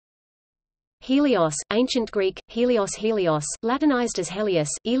Helios, Ancient Greek, Helios Helios, Latinized as Helios,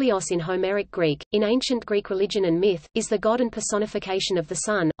 Elios in Homeric Greek, in ancient Greek religion and myth, is the god and personification of the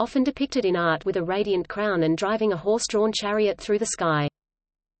sun, often depicted in art with a radiant crown and driving a horse-drawn chariot through the sky.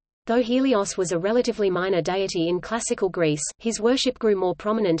 Though Helios was a relatively minor deity in classical Greece, his worship grew more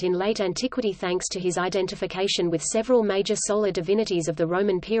prominent in late antiquity thanks to his identification with several major solar divinities of the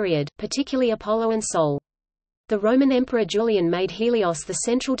Roman period, particularly Apollo and Sol. The Roman Emperor Julian made Helios the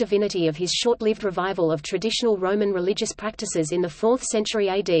central divinity of his short-lived revival of traditional Roman religious practices in the 4th century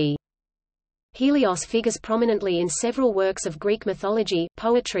AD. Helios figures prominently in several works of Greek mythology,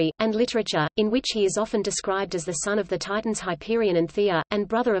 poetry, and literature, in which he is often described as the son of the Titans Hyperion and Thea, and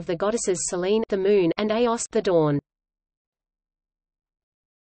brother of the goddesses Selene, the moon, and Eos, the dawn.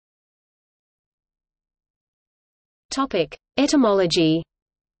 Topic: Etymology.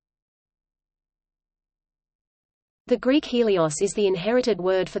 The Greek Helios is the inherited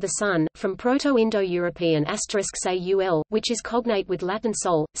word for the sun, from Proto-Indo-European *saul, which is cognate with Latin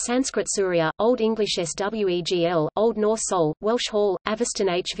sol, Sanskrit surya, Old English swegl, Old Norse sol, Welsh hall, Avestan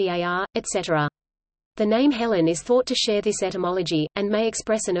hvar, etc. The name Helen is thought to share this etymology, and may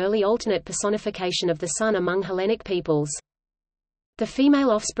express an early alternate personification of the sun among Hellenic peoples. The female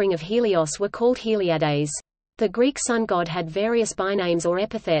offspring of Helios were called Heliades. The Greek sun god had various bynames or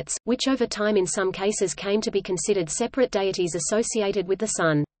epithets, which over time in some cases came to be considered separate deities associated with the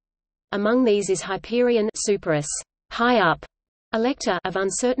sun. Among these is Hyperion Superus, high up, Elector of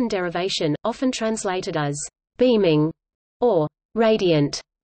uncertain derivation, often translated as beaming or radiant,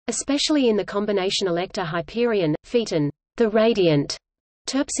 especially in the combination Elector Hyperion, Phaeton, the radiant,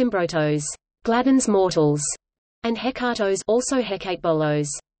 Terpsymbrotos, gladdens mortals, and Hekatos, also Hekatebolos,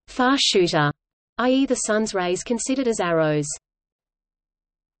 far shooter, i.e. the sun's rays considered as arrows.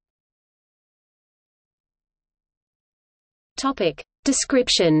 Topic: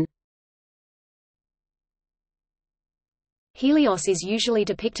 Description. Helios is usually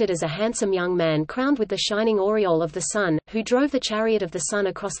depicted as a handsome young man crowned with the shining aureole of the sun, who drove the chariot of the sun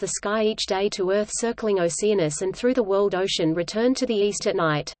across the sky each day to Earth, circling Oceanus and through the world ocean, returned to the east at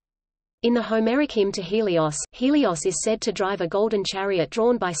night. In the Homeric hymn to Helios, Helios is said to drive a golden chariot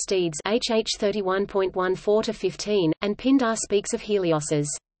drawn by steeds HH 31.14-15, and Pindar speaks of Helios's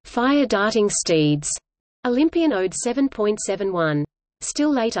fire-darting steeds. Olympian Ode 7.71.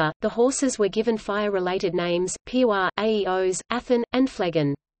 Still later, the horses were given fire-related names, Piwa, Aeos, Athen, and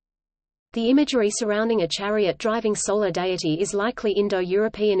Phlegon. The imagery surrounding a chariot-driving solar deity is likely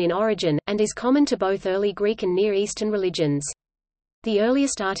Indo-European in origin, and is common to both early Greek and Near Eastern religions. The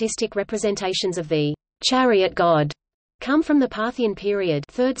earliest artistic representations of the chariot god come from the Parthian period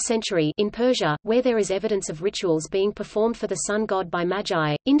 3rd century in Persia, where there is evidence of rituals being performed for the sun god by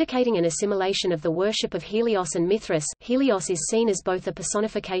magi, indicating an assimilation of the worship of Helios and Mithras. Helios is seen as both a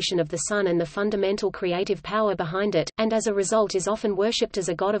personification of the sun and the fundamental creative power behind it, and as a result is often worshipped as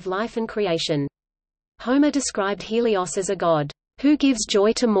a god of life and creation. Homer described Helios as a god who gives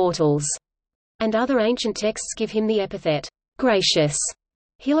joy to mortals, and other ancient texts give him the epithet gracious,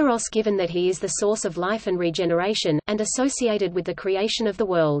 Hilaros, given that he is the source of life and regeneration, and associated with the creation of the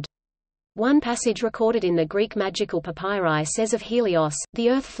world. One passage recorded in the Greek magical papyri says of Helios,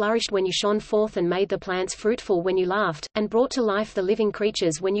 "The earth flourished when you shone forth and made the plants fruitful when you laughed, and brought to life the living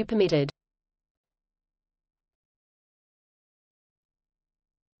creatures when you permitted."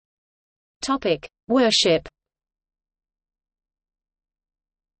 Topic: Worship.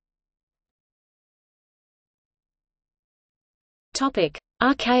 Topic: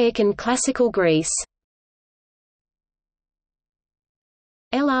 Archaic and Classical Greece.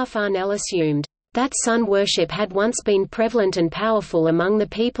 L. R. Farnell assumed that sun worship had once been prevalent and powerful among the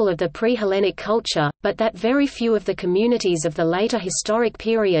people of the pre-Hellenic culture, but that very few of the communities of the later historic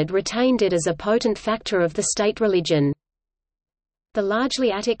period retained it as a potent factor of the state religion. The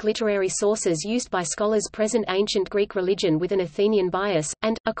largely Attic literary sources used by scholars present ancient Greek religion with an Athenian bias,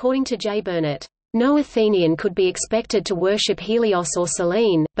 and, according to J. Burnett, no Athenian could be expected to worship Helios or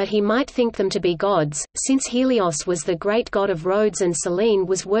Selene, but he might think them to be gods, since Helios was the great god of Rhodes and Selene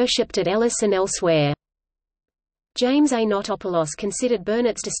was worshipped at Elis and elsewhere. James A. Notopoulos considered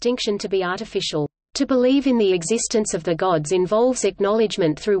Burnett's distinction to be artificial. To believe in the existence of the gods involves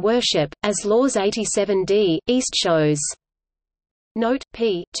acknowledgement through worship, as Laws 87d, East shows. Note,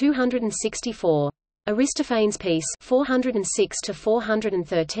 p. 264. Aristophanes' piece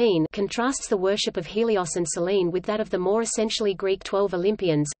 406–413 contrasts the worship of Helios and Selene with that of the more essentially Greek 12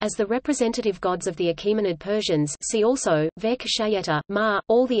 Olympians, as the representative gods of the Achaemenid Persians. See also, Ver Kashayeta, Ma.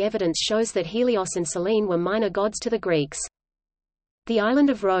 All the evidence shows that Helios and Selene were minor gods to the Greeks. The island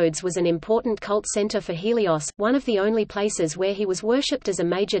of Rhodes was an important cult center for Helios, one of the only places where he was worshipped as a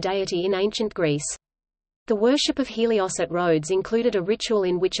major deity in ancient Greece. The worship of Helios at Rhodes included a ritual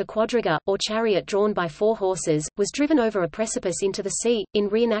in which a quadriga, or chariot drawn by 4 horses, was driven over a precipice into the sea, in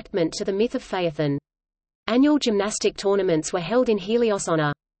reenactment to the myth of Phaethon. Annual gymnastic tournaments were held in Helios'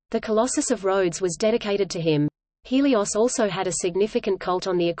 honor. The Colossus of Rhodes was dedicated to him. Helios also had a significant cult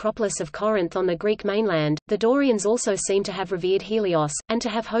on the Acropolis of Corinth on the Greek mainland. The Dorians also seem to have revered Helios, and to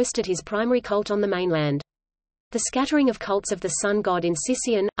have hosted his primary cult on the mainland. The scattering of cults of the sun god in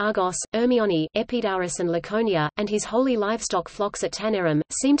Sicyon, Argos, Ermione, Epidaurus and Laconia, and his holy livestock flocks at Tanerum,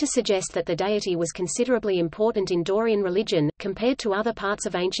 seem to suggest that the deity was considerably important in Dorian religion, compared to other parts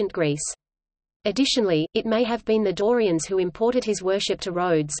of ancient Greece. Additionally, it may have been the Dorians who imported his worship to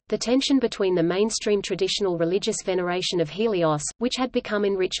Rhodes. The tension between the mainstream traditional religious veneration of Helios, which had become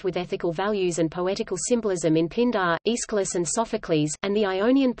enriched with ethical values and poetical symbolism in Pindar, Aeschylus and Sophocles, and the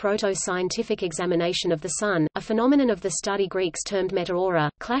Ionian proto-scientific examination of the sun, a phenomenon of the study Greeks termed metaora,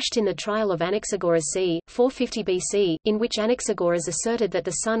 clashed in the trial of Anaxagoras c. 450 BC, in which Anaxagoras asserted that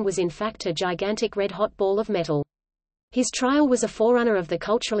the sun was in fact a gigantic red-hot ball of metal. His trial was a forerunner of the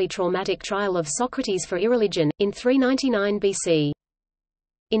culturally traumatic trial of Socrates for irreligion, in 399 BC.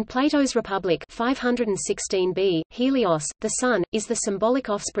 In Plato's Republic 516b, Helios, the sun, is the symbolic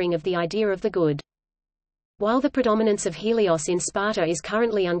offspring of the idea of the good. While the predominance of Helios in Sparta is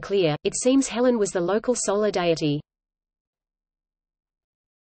currently unclear, it seems Helen was the local solar deity.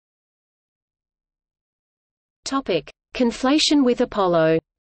 Conflation with Apollo.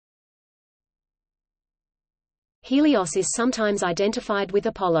 Helios is sometimes identified with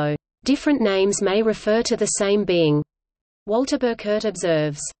Apollo. Different names may refer to the same being. Walter Burkert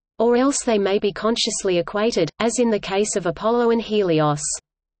observes, or else they may be consciously equated, as in the case of Apollo and Helios.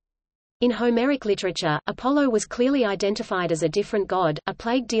 In Homeric literature, Apollo was clearly identified as a different god, a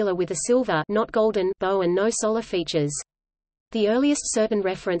plague dealer with a silver, not golden, bow and no solar features. The earliest certain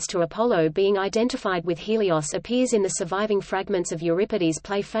reference to Apollo being identified with Helios appears in the surviving fragments of Euripides'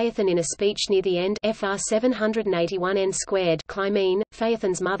 play Phaethon in a speech near the end. Fr 781 n². Clymene,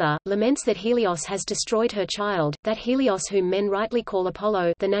 Phaethon's mother, laments that Helios has destroyed her child, that Helios whom men rightly call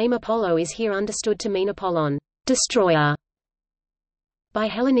Apollo, the name Apollo is here understood to mean Apollon, destroyer. By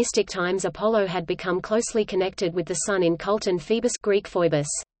Hellenistic times Apollo had become closely connected with the sun in cult, and Phoebus, Greek Phoebus,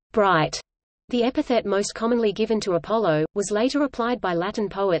 bright, the epithet most commonly given to Apollo, was later applied by Latin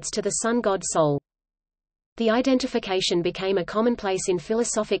poets to the sun god Sol. The identification became a commonplace in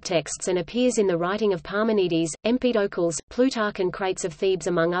philosophic texts and appears in the writing of Parmenides, Empedocles, Plutarch and Crates of Thebes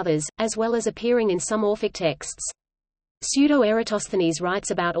among others, as well as appearing in some Orphic texts. Pseudo-Eratosthenes writes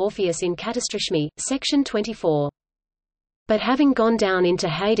about Orpheus in Catastrechme, section 24. But having gone down into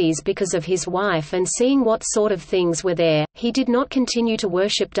Hades because of his wife and seeing what sort of things were there, he did not continue to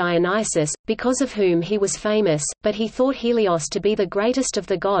worship Dionysus, because of whom he was famous, but he thought Helios to be the greatest of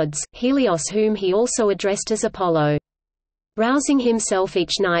the gods, Helios whom he also addressed as Apollo. Rousing himself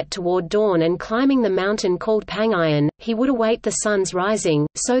each night toward dawn and climbing the mountain called Pangion, he would await the sun's rising,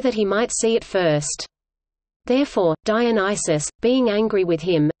 so that he might see it first. Therefore, Dionysus, being angry with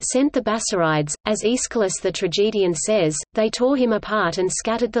him, sent the Basarides, as Aeschylus the tragedian says, they tore him apart and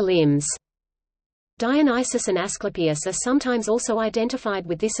scattered the limbs. Dionysus and Asclepius are sometimes also identified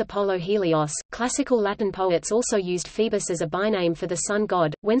with this Apollo Helios. Classical Latin poets also used Phoebus as a byname for the sun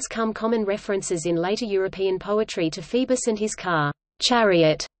god, whence come common references in later European poetry to Phoebus and his car,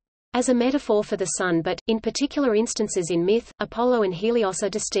 chariot, as a metaphor for the sun, but, in particular instances in myth, Apollo and Helios are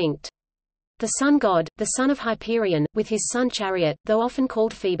distinct. The sun god, the son of Hyperion, with his sun chariot, though often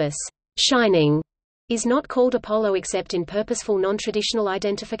called Phoebus, shining, is not called Apollo except in purposeful non-traditional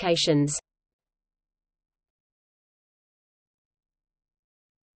identifications.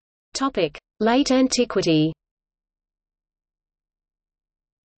 Late antiquity.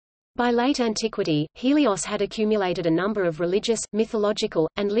 By late antiquity, Helios had accumulated a number of religious, mythological,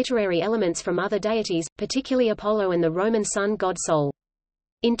 and literary elements from other deities, particularly Apollo and the Roman sun god Sol.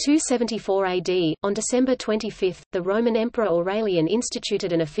 In 274 AD, on December 25, the Roman Emperor Aurelian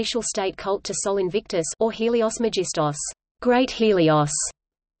instituted an official state cult to Sol Invictus, or Helios Magistos, Great Helios.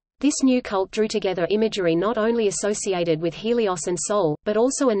 This new cult drew together imagery not only associated with Helios and Sol, but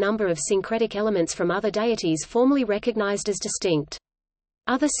also a number of syncretic elements from other deities formerly recognized as distinct.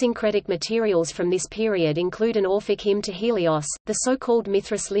 Other syncretic materials from this period include an Orphic hymn to Helios, the so-called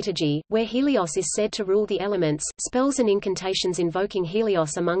Mithras liturgy, where Helios is said to rule the elements, spells and incantations invoking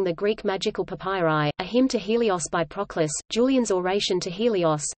Helios among the Greek magical papyri, a hymn to Helios by Proclus, Julian's oration to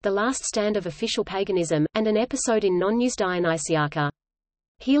Helios, the last stand of official paganism, and an episode in non-news Dionysiaca.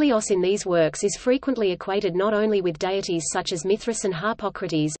 Helios in these works is frequently equated not only with deities such as Mithras and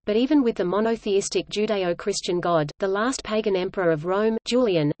Harpocrates, but even with the monotheistic Judeo-Christian god. The last pagan emperor of Rome,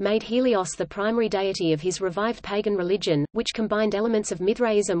 Julian, made Helios the primary deity of his revived pagan religion, which combined elements of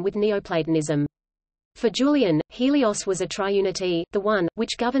Mithraism with Neoplatonism. For Julian, Helios was a triunity, the one,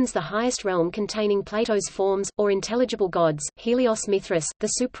 which governs the highest realm containing Plato's forms, or intelligible gods, Helios Mithras, the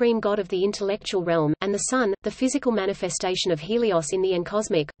supreme god of the intellectual realm, and the sun, the physical manifestation of Helios in the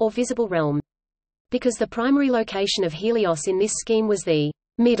encosmic, or visible realm. Because the primary location of Helios in this scheme was the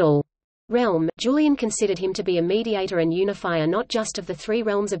middle realm, Julian considered him to be a mediator and unifier not just of the three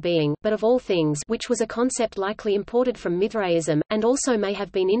realms of being, but of all things, which was a concept likely imported from Mithraism, and also may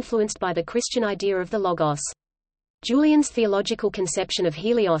have been influenced by the Christian idea of the Logos. Julian's theological conception of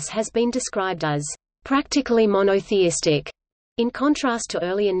Helios has been described as practically monotheistic, in contrast to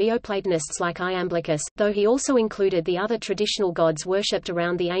earlier Neoplatonists like Iamblichus, though he also included the other traditional gods worshipped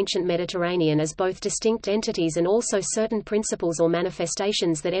around the ancient Mediterranean as both distinct entities and also certain principles or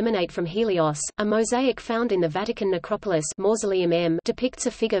manifestations that emanate from Helios. A mosaic found in the Vatican necropolis Mausoleum M depicts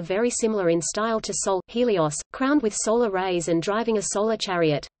a figure very similar in style to Sol, Helios, crowned with solar rays and driving a solar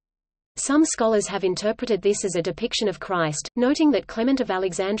chariot. Some scholars have interpreted this as a depiction of Christ, noting that Clement of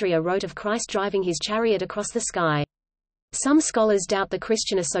Alexandria wrote of Christ driving his chariot across the sky. Some scholars doubt the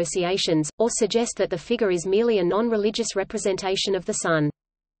Christian associations, or suggest that the figure is merely a non-religious representation of the sun.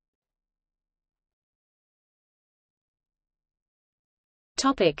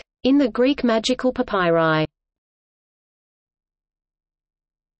 In the Greek magical papyri,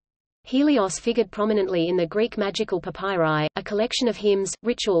 Helios figured prominently in the Greek magical papyri, a collection of hymns,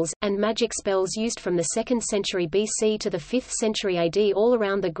 rituals, and magic spells used from the 2nd century BC to the 5th century AD all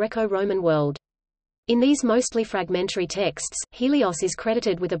around the Greco-Roman world. In these mostly fragmentary texts, Helios is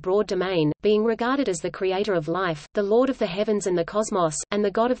credited with a broad domain, being regarded as the creator of life, the lord of the heavens and the cosmos, and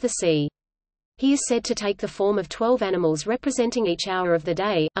the god of the sea. He is said to take the form of 12 animals representing each hour of the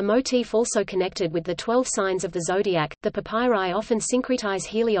day, a motif also connected with the 12 signs of the zodiac. The papyri often syncretize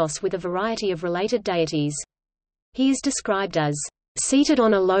Helios with a variety of related deities. He is described as seated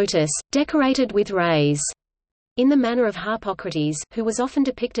on a lotus, decorated with rays, in the manner of Harpocrates, who was often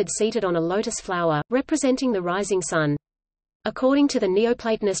depicted seated on a lotus flower, representing the rising sun. According to the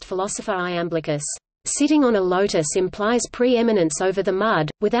Neoplatonist philosopher Iamblichus, sitting on a lotus implies preeminence over the mud,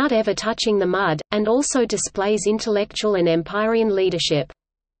 without ever touching the mud, and also displays intellectual and empyrean leadership.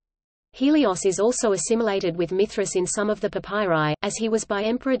 Helios is also assimilated with Mithras in some of the papyri, as he was by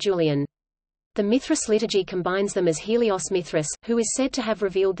Emperor Julian. The Mithras liturgy combines them as Helios Mithras, who is said to have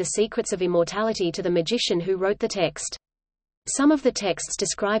revealed the secrets of immortality to the magician who wrote the text. Some of the texts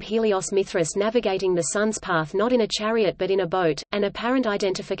describe Helios Mithras navigating the sun's path not in a chariot but in a boat, an apparent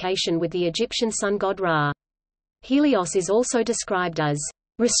identification with the Egyptian sun god Ra. Helios is also described as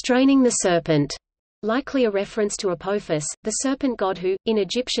restraining the serpent, likely a reference to Apophis, the serpent god who, in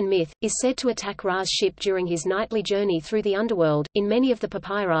Egyptian myth, is said to attack Ra's ship during his nightly journey through the underworld. In many of the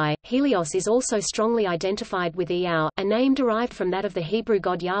papyri, Helios is also strongly identified with Eau, a name derived from that of the Hebrew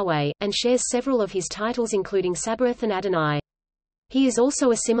god Yahweh, and shares several of his titles including Sabaoth and Adonai. He is also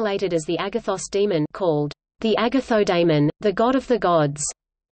assimilated as the Agathos demon called the Agathodaemon, the god of the gods,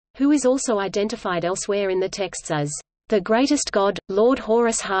 who is also identified elsewhere in the texts as the greatest god, Lord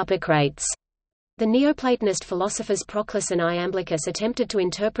Horus Harpocrates. The Neoplatonist philosophers Proclus and Iamblichus attempted to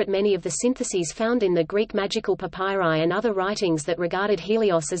interpret many of the syntheses found in the Greek magical papyri and other writings that regarded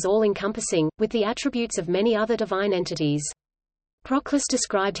Helios as all-encompassing, with the attributes of many other divine entities. Proclus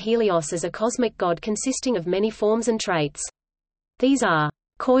described Helios as a cosmic god consisting of many forms and traits. These are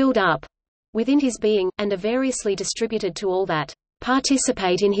coiled up within his being, and are variously distributed to all that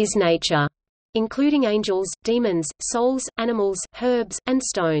participate in his nature, including angels, demons, souls, animals, herbs, and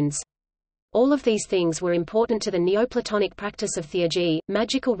stones. All of these things were important to the Neoplatonic practice of theurgy,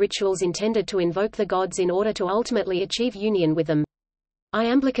 magical rituals intended to invoke the gods in order to ultimately achieve union with them.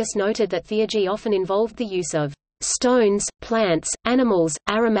 Iamblichus noted that theurgy often involved the use of stones, plants, animals,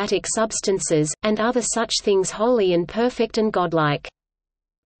 aromatic substances, and other such things holy and perfect and godlike.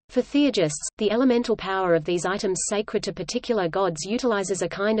 For theurgists, the elemental power of these items sacred to particular gods utilizes a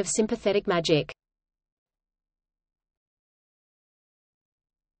kind of sympathetic magic.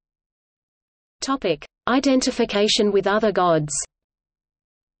 Topic: Identification with other gods.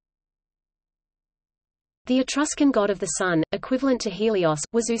 The Etruscan god of the sun, equivalent to Helios,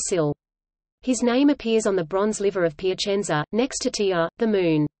 was Usil. His name appears on the bronze liver of Piacenza, next to Tia, the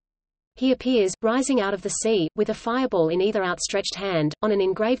moon. He appears, rising out of the sea, with a fireball in either outstretched hand, on an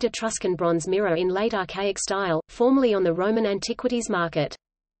engraved Etruscan bronze mirror in late Archaic style, formerly on the Roman antiquities market.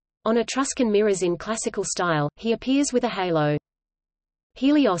 On Etruscan mirrors in classical style, he appears with a halo.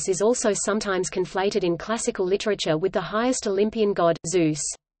 Helios is also sometimes conflated in classical literature with the highest Olympian god, Zeus.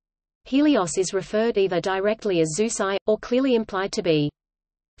 Helios is referred either directly as Zeus I, or clearly implied to be.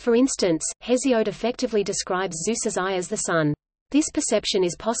 For instance, Hesiod effectively describes Zeus's eye as the sun. This perception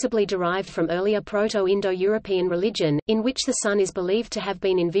is possibly derived from earlier Proto-Indo-European religion, in which the sun is believed to have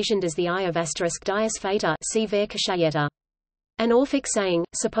been envisioned as the eye of Dies Fata, see Ver Kashayeta. An Orphic saying,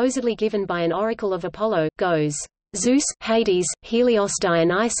 supposedly given by an oracle of Apollo, goes, Zeus, Hades, Helios,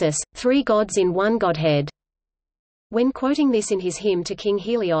 Dionysus, three gods in one godhead. When quoting this in his hymn to King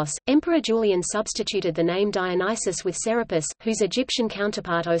Helios, Emperor Julian substituted the name Dionysus with Serapis, whose Egyptian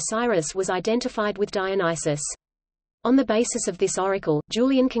counterpart Osiris was identified with Dionysus. On the basis of this oracle,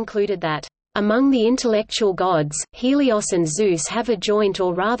 Julian concluded that, "Among the intellectual gods, Helios and Zeus have a joint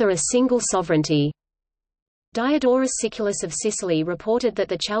or rather a single sovereignty." Diodorus Siculus of Sicily reported that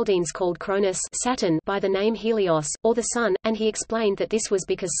the Chaldeans called Cronus Saturn by the name Helios, or the sun, and he explained that this was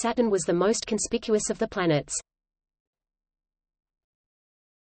because Saturn was the most conspicuous of the planets.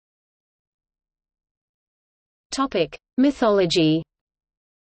 Mythology.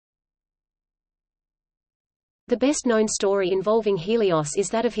 The best-known story involving Helios is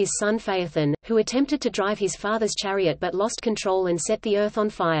that of his son Phaethon, who attempted to drive his father's chariot but lost control and set the earth on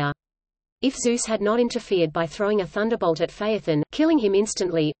fire. If Zeus had not interfered by throwing a thunderbolt at Phaethon, killing him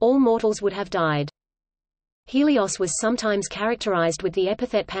instantly, all mortals would have died. Helios was sometimes characterized with the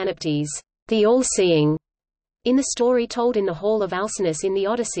epithet Panoptes, the all-seeing. In the story told in the Hall of Alcinous in the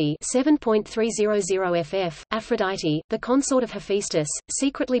Odyssey 7.300 ff, Aphrodite, the consort of Hephaestus,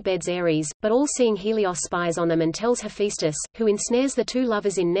 secretly beds Ares, but all-seeing Helios spies on them and tells Hephaestus, who ensnares the two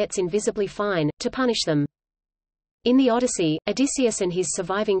lovers in nets invisibly fine, to punish them. In the Odyssey, Odysseus and his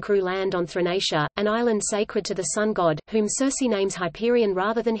surviving crew land on Thrinacia, an island sacred to the sun god, whom Circe names Hyperion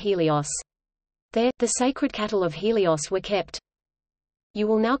rather than Helios. There, the sacred cattle of Helios were kept. You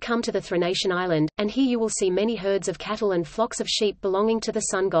will now come to the Thrinacian island, and here you will see many herds of cattle and flocks of sheep belonging to the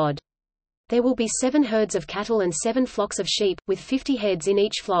sun god. There will be 7 herds of cattle and 7 flocks of sheep, with 50 heads in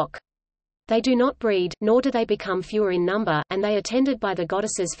each flock. They do not breed, nor do they become fewer in number, and they are tended by the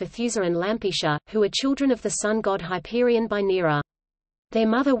goddesses Phaethusa and Lampetia, who are children of the sun god Hyperion by Neaera. Their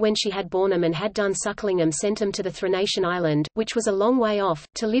mother, when she had borne them and had done suckling them, sent them to the Thrinacian island, which was a long way off,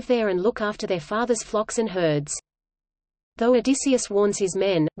 to live there and look after their father's flocks and herds. Though Odysseus warns his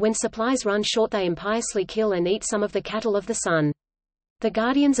men, when supplies run short they impiously kill and eat some of the cattle of the sun. The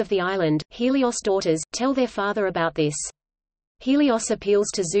guardians of the island, Helios' daughters, tell their father about this. Helios appeals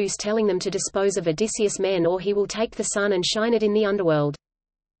to Zeus, telling them to dispose of Odysseus' men or he will take the sun and shine it in the underworld.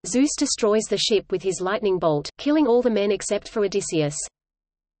 Zeus destroys the ship with his lightning bolt, killing all the men except for Odysseus.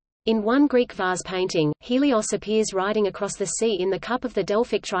 In one Greek vase painting, Helios appears riding across the sea in the cup of the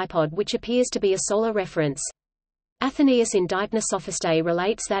Delphic tripod, which appears to be a solar reference. Athenaeus in Deipnosophistae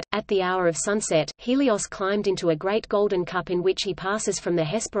relates that, at the hour of sunset, Helios climbed into a great golden cup in which he passes from the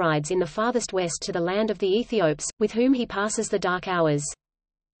Hesperides in the farthest west to the land of the Ethiops, with whom he passes the dark hours.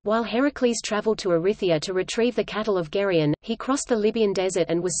 While Heracles traveled to Erythea to retrieve the cattle of Geryon, he crossed the Libyan desert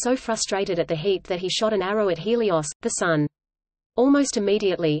and was so frustrated at the heat that he shot an arrow at Helios, the sun. Almost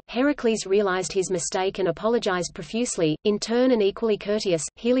immediately, Heracles realized his mistake and apologized profusely. In turn and equally courteous,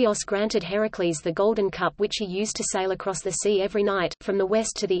 Helios granted Heracles the golden cup which he used to sail across the sea every night, from the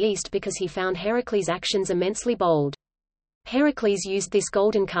west to the east, because he found Heracles' actions immensely bold. Heracles used this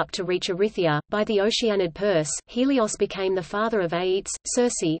golden cup to reach Erythea. By the Oceanid Perse, Helios became the father of Aeates,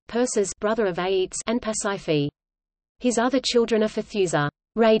 Circe, Perses brother of Aeates, and Pasiphae. His other children are Phaethusa,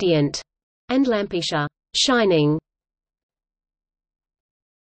 radiant, and Lampetia, shining.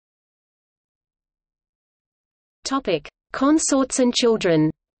 Consorts and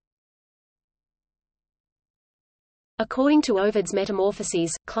children. According to Ovid's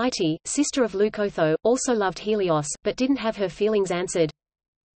Metamorphoses, Clytie, sister of Leucotho, also loved Helios, but didn't have her feelings answered.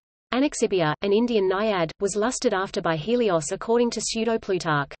 Anaxibia, an Indian naiad, was lusted after by Helios according to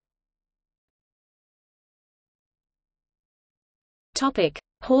Pseudo-Plutarch.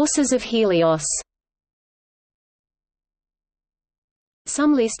 Horses of Helios.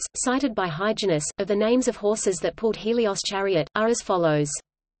 Some lists, cited by Hyginus, of the names of horses that pulled Helios' chariot, are as follows.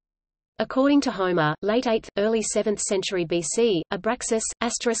 According to Homer, late 8th, early 7th century BC, Abraxas,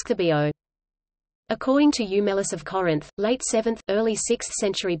 *Thebio. According to Eumelus of Corinth, late 7th, early 6th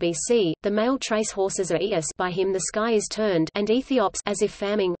century BC, the male trace horses are Eos, by him the sky is turned, and Ethiops, as if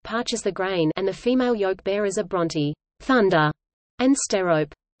famine, parches the grain, and the female yoke bearers are Bronte, thunder, and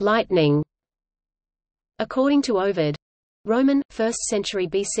Sterope, lightning. According to Ovid, Roman, 1st century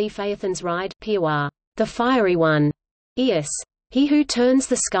BC, Phaethon's ride, Piwa, the fiery one, Eos, he who turns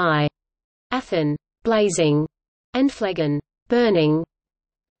the sky, Athon, blazing, and Phlegon, burning.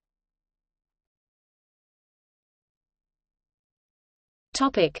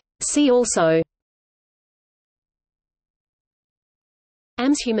 See also: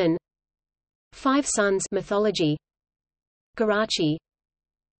 Amshuman, Five Sons mythology, Gerachi,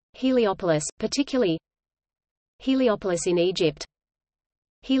 Heliopolis, particularly Heliopolis in Egypt,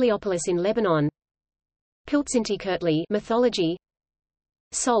 Heliopolis in Lebanon, Piltzintikirtli mythology,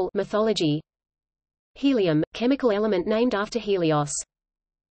 Sol mythology, Helium, chemical element named after Helios.